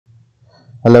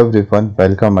Hello everyone,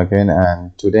 welcome again.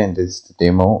 And today in this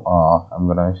demo, I'm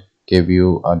gonna give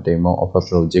you a demo of a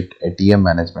project ATM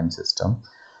management system.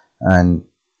 And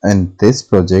in this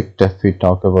project, if we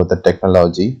talk about the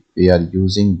technology, we are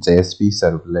using JSP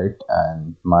Servlet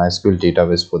and MySQL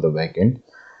database for the backend,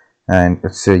 and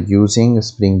it's using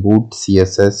Spring Boot,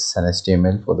 CSS, and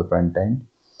HTML for the front end,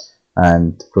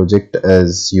 and the project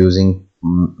is using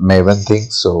Maven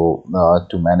things to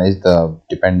manage the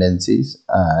dependencies,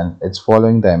 and it's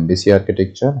following the MVC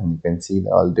architecture, and you can see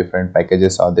all different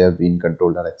packages are there being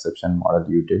controlled and exception model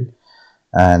util,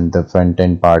 and the front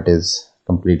end part is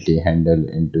completely handled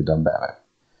into the Maven,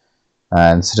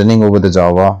 and it's running over the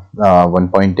Java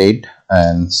 1.8,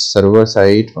 and server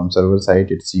side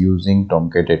it's using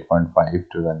Tomcat 8.5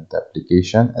 to run the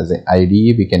application. As an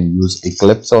IDE we can use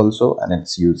Eclipse also, and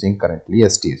it's using currently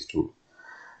STS tool.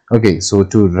 Okay, so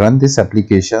to run this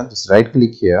application, just right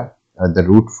click here at the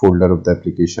root folder of the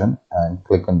application and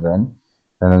click on run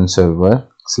on server,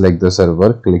 select the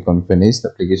server, click on finish. The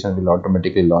application will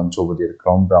automatically launch over the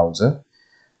Chrome browser.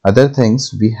 Other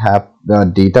things, we have the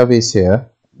database here,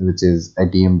 which is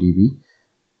ATMDB.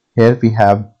 Here we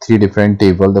have three different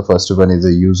tables. The first one is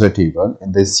a user table.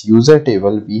 In this user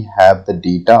table, we have the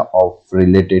data of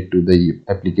related to the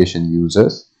application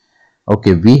users.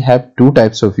 Okay, we have two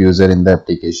types of user in the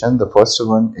application. The first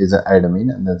one is an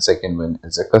admin, and the second one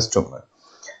is a customer.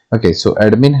 Okay, so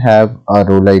admin have a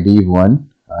role ID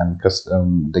 1, and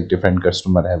the different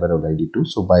customer have a role ID 2.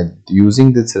 So by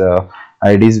using this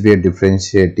IDs, we are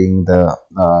differentiating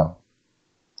the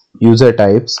user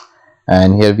types.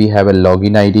 And here we have a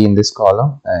login ID in this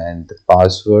column and the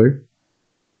password.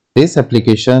 This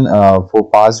application, for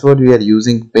password, we are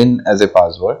using pin as a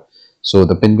password, so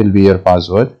the pin will be your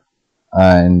password.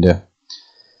 And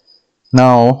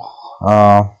now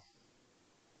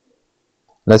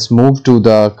let's move to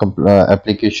the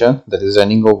application that is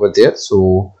running over there.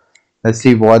 So let's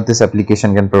see what this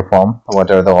application can perform, what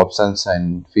are the options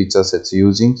and features it's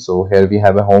using. So here we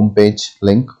have a home page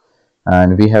link,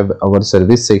 and we have our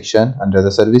service section. Under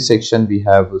the service section we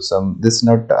have some, this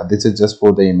is just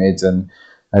for the image, and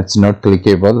it's not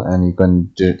clickable, and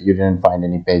you didn't find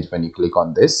any page when you click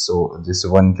on this. So this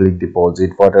one click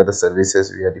deposit, what are the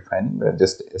services we are defining?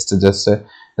 It's just a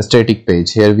static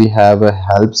page. Here we have a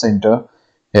help center.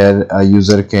 Here a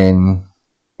user can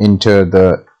enter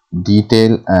the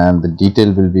detail, and the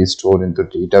detail will be stored into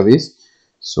database.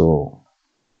 So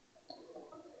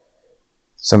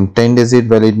some 10-digit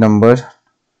valid number,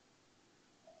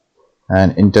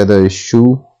 and enter the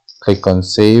issue, click on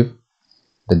save.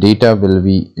 The data will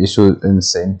be issued and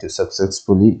sent to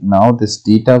successfully. Now this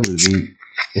data will be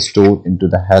stored into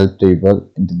the help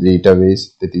table, into the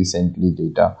database, the recently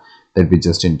data that we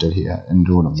just entered here in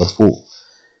row number 4.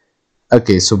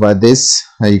 Okay, so by this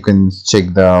you can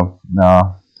check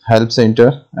the help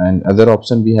center, and other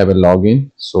option we have a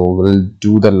login. So we'll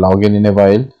do the login in a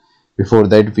while. Before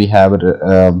that, we have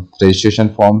a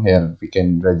registration form. Here we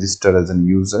can register as a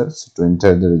user. So to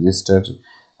enter the register,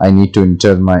 I need to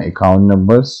enter my account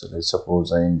number. So let's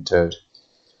suppose I entered,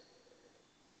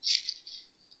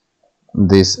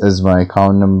 this is my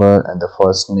account number and the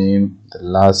first name, the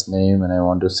last name, and I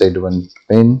want to set one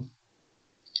PIN.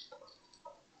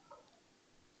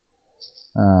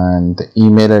 And the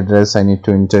email address I need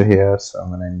to enter here, so I'm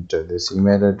going to enter this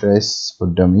email address for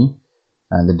dummy,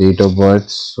 and the date of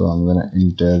birth, so I'm going to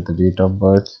enter the date of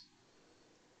birth.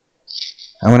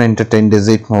 I'm going to enter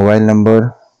 10-digit mobile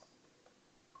number,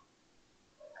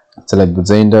 select the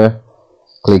gender,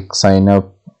 click sign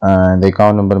up, and the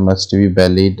account number must be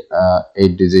valid,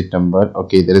 8-digit number.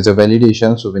 Okay, there is a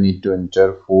validation, so we need to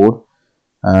enter 4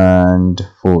 and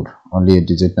 4, only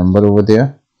 8-digit number over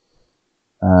there.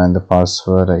 And the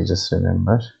password I just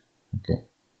remember. Okay,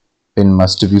 pin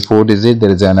must be 4-digit. There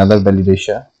is another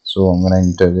validation, so I'm gonna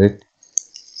enter it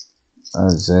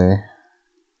as a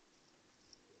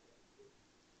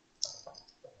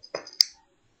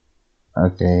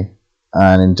okay,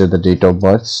 and enter the date of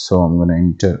birth. So I'm gonna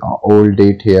enter old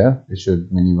date here. It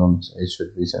should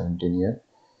be 17 years.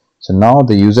 So now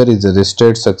the user is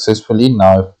registered successfully.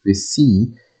 Now if we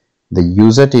see the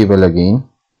user table again,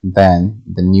 then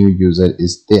the new user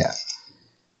is there.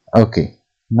 Okay,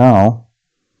 now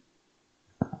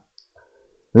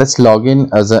let's log in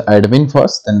as an admin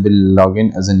first, then we'll log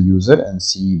in as a user and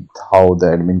see how the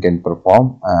admin can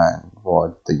perform and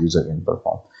what the user can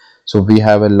perform. So we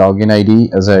have a login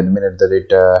ID as admin at the rate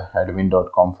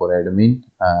admin.com for admin,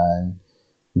 and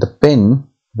the pin,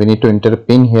 we need to enter a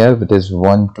pin here, which is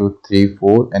 1 2 3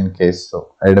 4 in case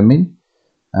of admin,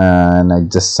 and I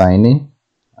just sign in,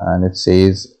 and it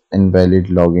says invalid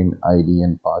login ID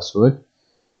and password.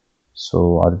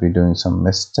 So are we doing some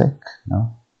mistake?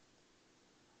 No.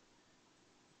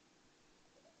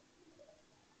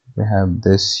 We have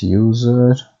this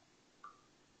user,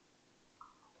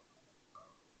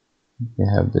 we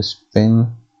have this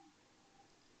pin.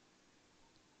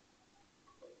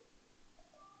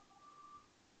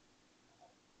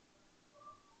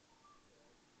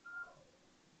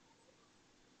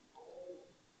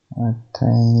 I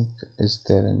think, is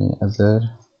there any other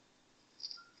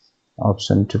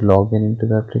option to log in into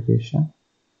the application?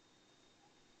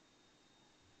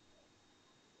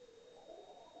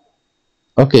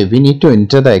 Okay, we need to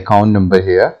enter the account number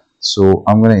here. So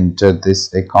I'm going to enter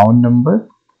this account number.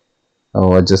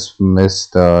 Oh, I just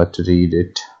missed to read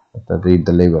it, to read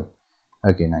the label.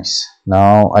 Okay, nice.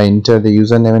 Now I enter the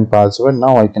username and password.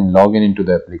 Now I can log in into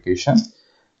the application,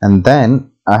 and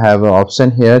then I have an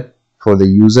option here for the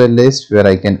user list where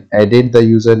I can edit the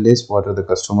user list. What are the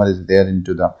customer is there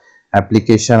into the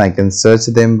application? I can search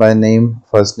them by name,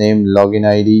 first name, login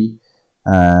ID,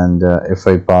 and if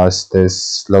I pass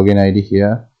this login ID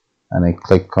here and I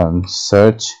click on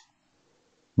search,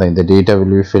 then the data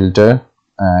will be filtered.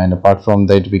 And apart from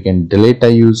that, we can delete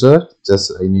a user.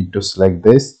 Just I need to select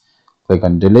this, click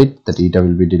on delete, the data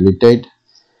will be deleted.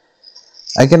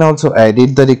 I can also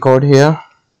edit the record here,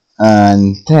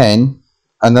 and then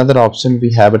another option,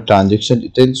 we have a transaction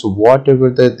details. So whatever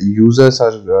the users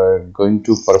are going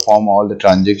to perform, all the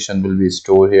transaction will be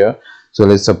stored here. So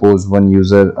let's suppose one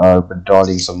user are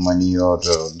withdrawing some money or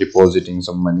depositing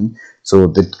some money, so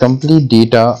the complete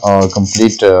data or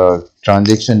complete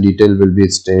transaction detail will be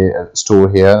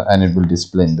stored here, and it will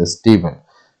display in this table.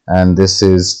 And this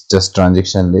is just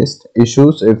transaction list.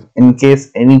 Issues, if in case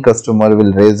any customer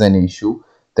will raise an issue,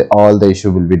 all the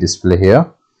issue will be displayed here.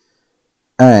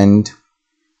 And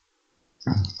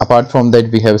apart from that,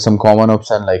 we have some common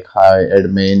option like hi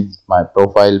admin, my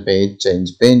profile page,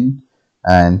 change pin,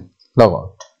 and log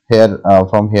out. Here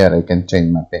from here I can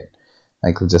change my pin.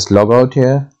 I could just log out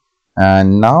here,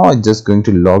 and now I'm just going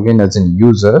to log in as a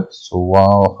user. So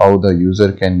how the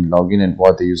user can log in and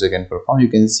what the user can perform, you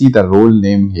can see the role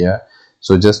name here,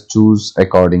 so just choose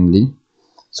accordingly.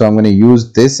 So I'm going to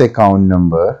use this account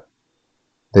number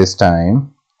this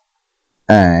time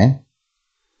and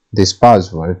this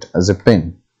password as a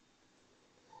pin.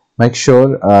 Make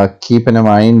sure, keep in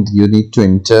mind, you need to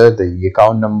enter the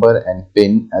account number and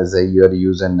pin as your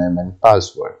username and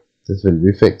password. This will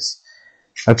be fixed.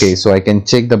 Okay, so I can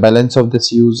check the balance of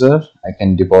this user. I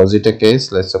can deposit a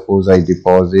case. Let's suppose I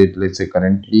deposit, let's say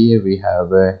currently we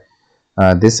have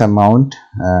this amount,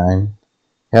 and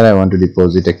here I want to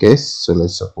deposit a case. So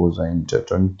let's suppose I enter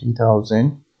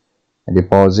 20,000, I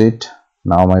deposit.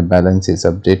 Now my balance is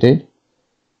updated,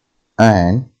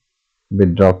 and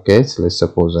withdraw case, let's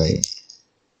suppose I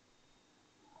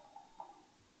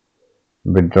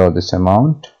withdraw this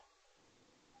amount.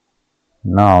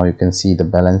 Now you can see the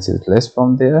balance is less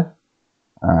from there,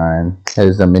 and here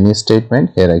is the mini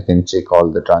statement. Here I can check all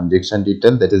the transaction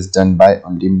detail that is done by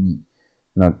only me,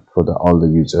 not for all the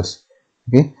users.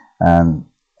 Okay, and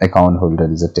account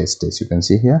holder is a test case, you can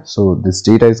see here. So this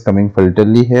data is coming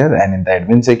filterly here, and in the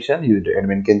admin section, the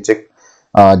admin can check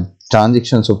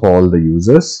transactions of all the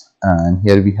users. And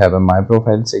here we have a my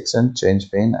profile section, change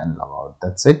pin, and log out.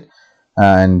 That's it.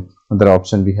 And other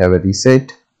option, we have a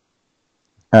reset.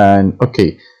 And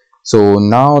okay, so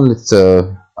now let's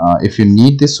if you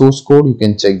need the source code, you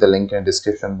can check the link in the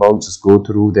description box. Just go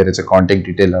through, there is a contact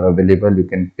detail are available. You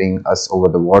can ping us over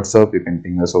the WhatsApp, you can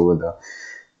ping us over the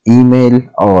email,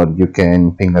 or you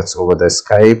can ping us over the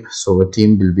Skype. So a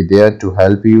team will be there to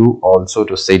help you also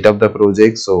to set up the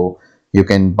project. So you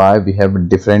can buy, we have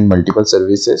different multiple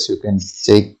services, you can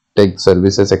take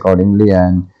services accordingly.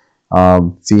 And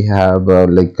we have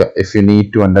like if you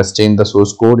need to understand the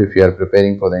source code, if you are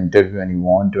preparing for the interview and you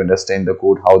want to understand the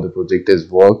code, how the project is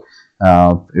work,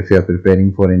 if you are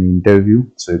preparing for an interview,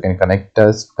 so you can connect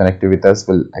with us.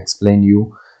 We'll explain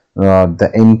you the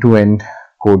end-to-end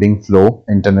coding flow,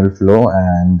 internal flow,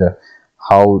 and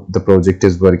how the project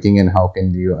is working, and how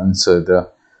can you answer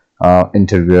the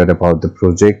interviewer about the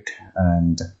project.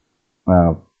 And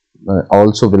uh,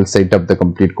 also will set up the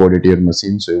complete code at your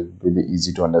machine, so it's really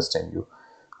easy to understand you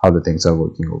how the things are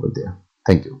working over there.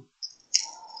 Thank you.